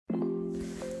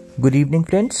Good evening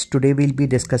friends, today we'll be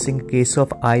discussing a case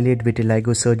of eyelid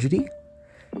vitiligo surgery.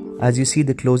 As you see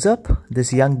the close-up,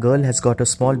 this young girl has got a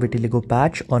small vitiligo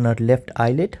patch on her left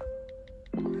eyelid.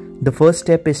 The first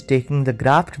step is taking the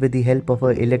graft with the help of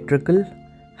an electrical,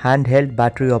 handheld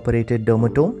battery-operated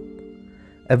dermatome.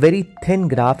 A very thin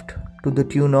graft to the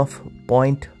tune of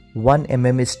 0.1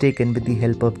 mm is taken with the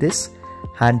help of this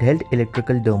handheld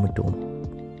electrical dermatome.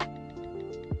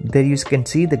 There you can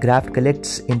see the graft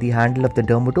collects in the handle of the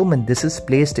dermatome, and this is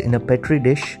placed in a petri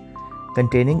dish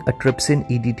containing a trypsin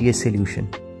EDTA solution.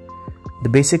 The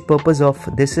basic purpose of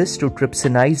this is to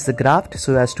trypsinize the graft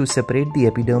so as to separate the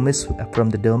epidermis from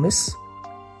the dermis.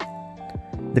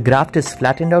 The graft is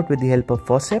flattened out with the help of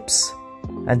forceps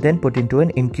and then put into an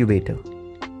incubator.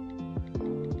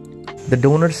 The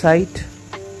donor site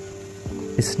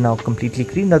is now completely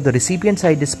clean. Now the recipient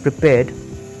side is prepared.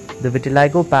 The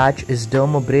vitiligo patch is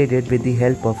dermabraded with the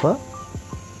help of a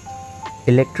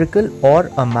electrical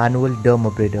or a manual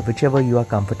dermabrader, whichever you are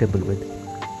comfortable with.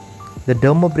 The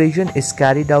dermabrasion is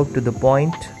carried out to the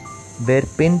point where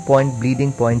pinpoint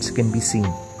bleeding points can be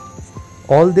seen.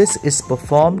 All this is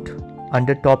performed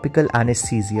under topical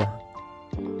anesthesia.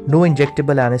 No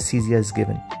injectable anesthesia is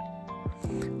given.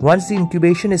 Once the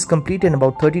incubation is complete in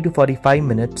about 30 to 45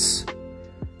 minutes,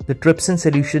 the trypsin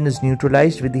solution is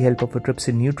neutralized with the help of a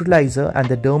trypsin neutralizer, and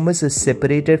the dermis is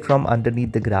separated from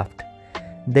underneath the graft.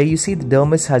 There you see the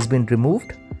dermis has been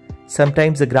removed.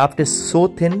 Sometimes the graft is so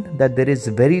thin that there is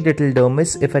very little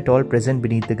dermis, if at all, present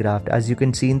beneath the graft, as you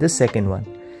can see in the second one.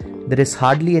 There is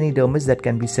hardly any dermis that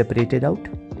can be separated out.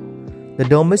 The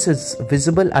dermis is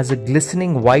visible as a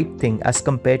glistening white thing as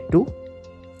compared to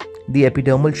the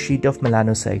epidermal sheet of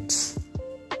melanocytes.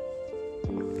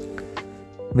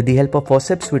 With the help of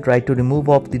forceps, we try to remove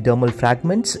off the dermal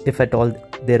fragments, if at all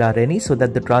there are any, so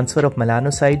that the transfer of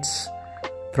melanocytes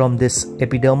from this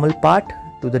epidermal part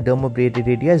to the dermabraded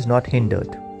area is not hindered.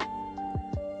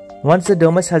 Once the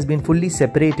dermis has been fully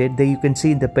separated, there you can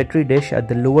see in the petri dish at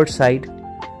the lower side,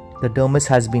 the dermis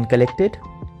has been collected.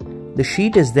 The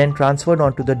sheet is then transferred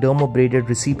onto the dermabraded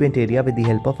recipient area with the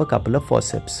help of a couple of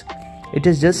forceps. It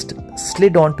is just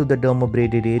slid onto the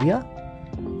dermabraded area,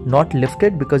 not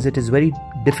lifted, because it is very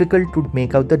difficult to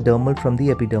make out the dermal from the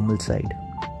epidermal side.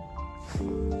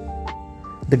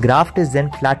 The graft is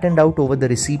then flattened out over the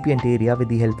recipient area with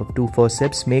the help of two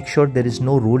forceps. Make sure there is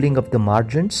no rolling of the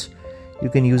margins. You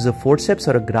can use a forceps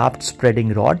or a graft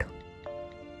spreading rod.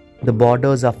 The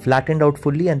borders are flattened out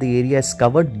fully and the area is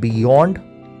covered beyond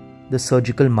the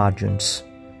surgical margins.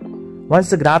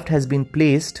 Once the graft has been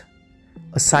placed,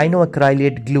 a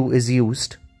cyanoacrylate glue is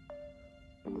used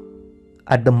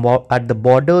at the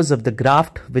borders of the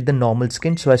graft with the normal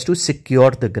skin so as to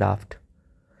secure the graft.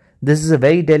 This is a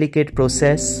very delicate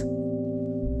process.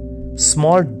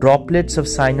 Small droplets of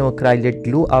cyanoacrylate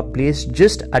glue are placed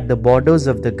just at the borders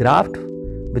of the graft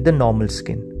with the normal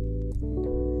skin.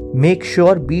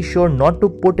 Be sure not to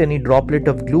put any droplet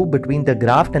of glue between the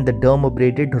graft and the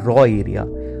dermabraded raw area.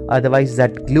 Otherwise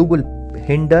that glue will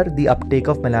hinder the uptake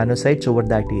of melanocytes over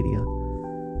that area.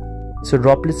 So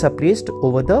droplets are placed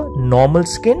over the normal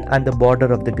skin and the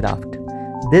border of the graft.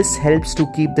 This helps to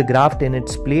keep the graft in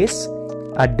its place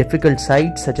at difficult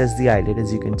sites such as the eyelid,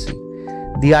 as you can see.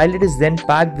 The eyelid is then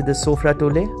packed with the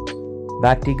sofratole,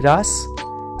 Bactigras,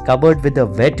 covered with a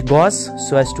wet gauze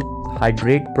so as to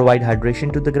provide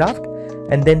hydration to the graft,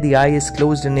 and then the eye is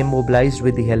closed and immobilized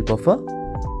with the help of a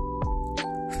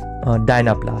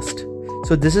Dynaplast.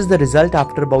 So this is the result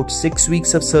after about 6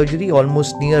 weeks of surgery.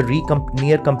 Almost near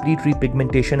complete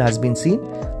repigmentation has been seen.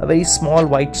 A very small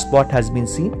white spot has been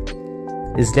seen,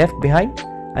 is left behind,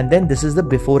 and then this is the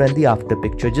before and the after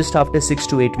picture just after 6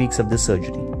 to 8 weeks of the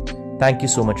surgery. Thank you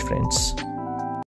so much friends.